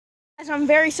I'm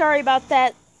very sorry about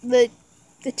that. The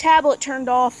tablet turned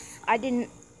off. The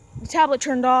tablet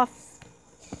turned off.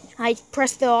 I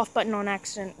pressed the off button on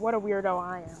accident. What a weirdo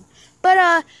I am.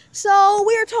 But, so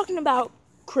we were talking about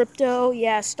crypto.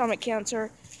 Yeah, stomach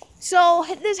cancer. So,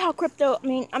 this is how crypto,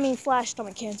 I mean, Flash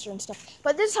stomach cancer and stuff.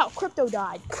 But this is how crypto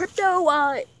died. Crypto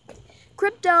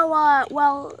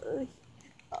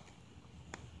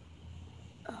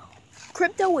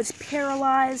was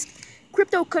paralyzed.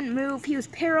 Crypto couldn't move. He was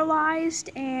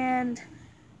paralyzed, and,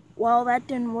 well, that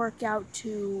didn't work out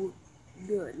too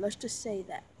good. Let's just say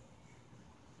that.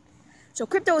 So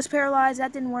crypto was paralyzed.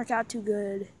 That didn't work out too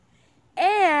good.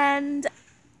 And,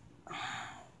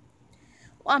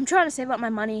 well, I'm trying to save up my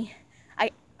money.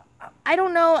 I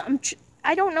don't know.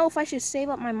 I don't know if I should save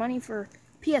up my money for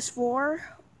a PS4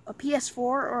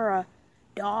 or a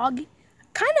dog.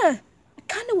 I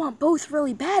kind of want both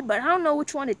really bad, but I don't know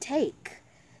which one to take.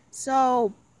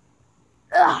 So,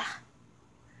 it's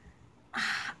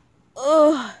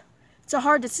a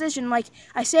hard decision. Like,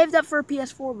 I saved up for a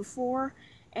PS4 before,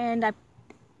 and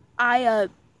I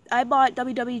bought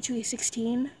WWE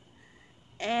 2K16,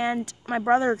 and my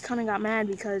brother kind of got mad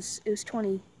because it was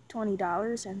 $20,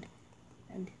 and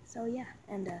so yeah,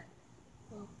 and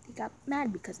well, he got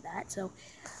mad because of that. So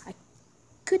I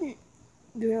couldn't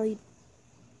really.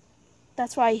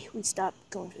 That's why we stopped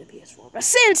going for the PS4. But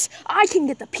since I can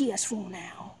get the PS4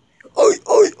 now,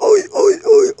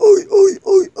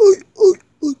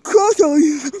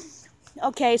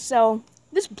 okay, so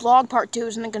this blog part 2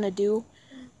 isn't gonna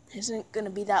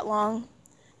be that long.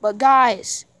 But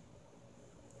guys,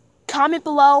 comment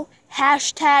below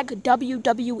hashtag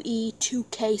WWE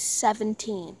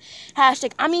 2K17.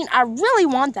 Hashtag, I really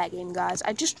want that game, guys.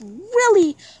 I just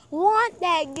really want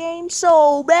that game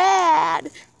so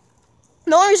bad.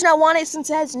 The only reason I want it is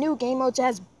since it has new game modes. It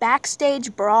has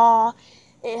backstage brawl.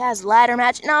 It has ladder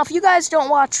match. Now, if you guys don't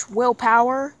watch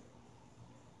Willpower,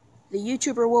 the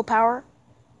YouTuber Willpower,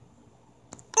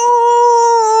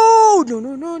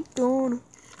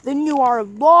 then you are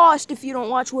lost if you don't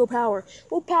watch Willpower.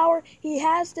 Willpower, he's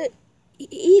a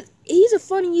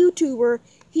funny YouTuber.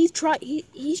 He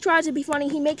tries to be funny.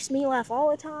 He makes me laugh all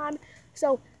the time.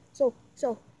 So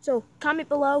comment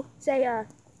below, say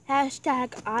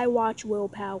hashtag I watch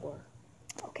Willpower.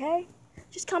 Okay?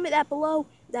 Just comment that below.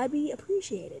 That'd be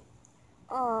appreciated.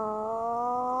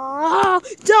 Don't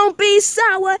be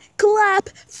sour. Clap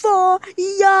for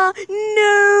your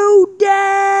new day.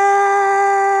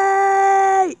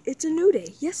 It's a new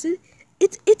day. Yes,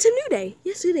 it's a new day.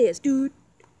 Yes, it is, dude.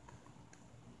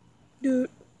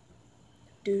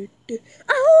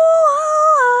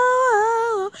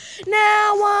 Oh.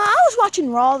 Now, I was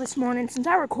watching Raw this morning since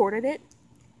I recorded it.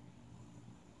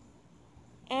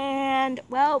 And,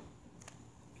 well,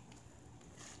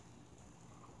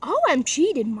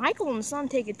 OMG, did Michael and Son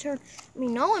take a turn?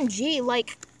 OMG,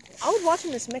 like, I was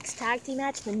watching this mixed tag team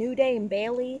match, The New Day and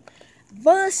Bayley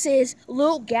versus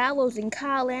Luke Gallows and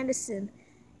Kyle Anderson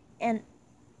and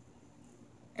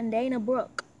Dana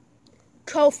Brooke.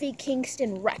 Kofi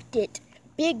Kingston wrecked it.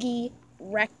 Big E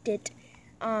wrecked it.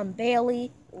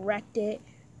 Bayley wrecked it.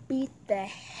 Beat the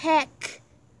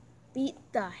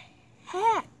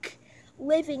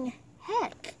living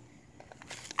heck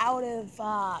out of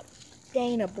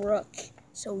Dana Brooke.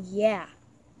 So yeah,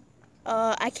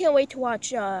 I can't wait to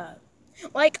watch.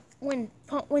 Like when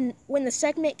the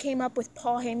segment came up with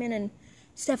Paul Heyman and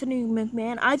Stephanie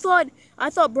McMahon, I thought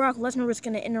Brock Lesnar was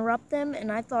gonna interrupt them,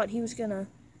 and I thought he was gonna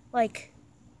like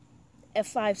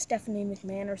F5 Stephanie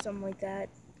McMahon or something like that,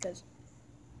 because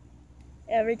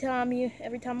every time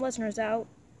Lesnar's out.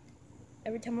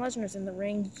 Every time Lesnar's in the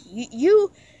ring,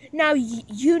 you know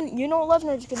what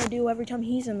Lesnar's gonna do every time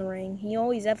he's in the ring. He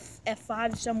always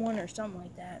F5 someone or something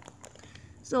like that.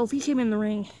 So if he came in the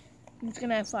ring, he's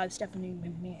gonna F5 Stephanie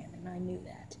McMahon, and I knew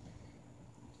that.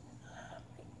 My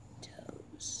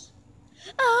toes.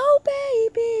 Oh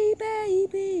baby.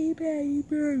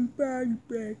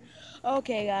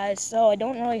 Okay, guys. So I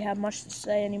don't really have much to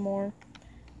say anymore.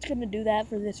 Just gonna do that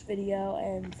for this video,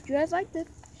 and if you guys liked it,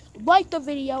 like the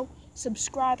video.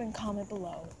 Subscribe and comment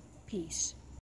below. Peace.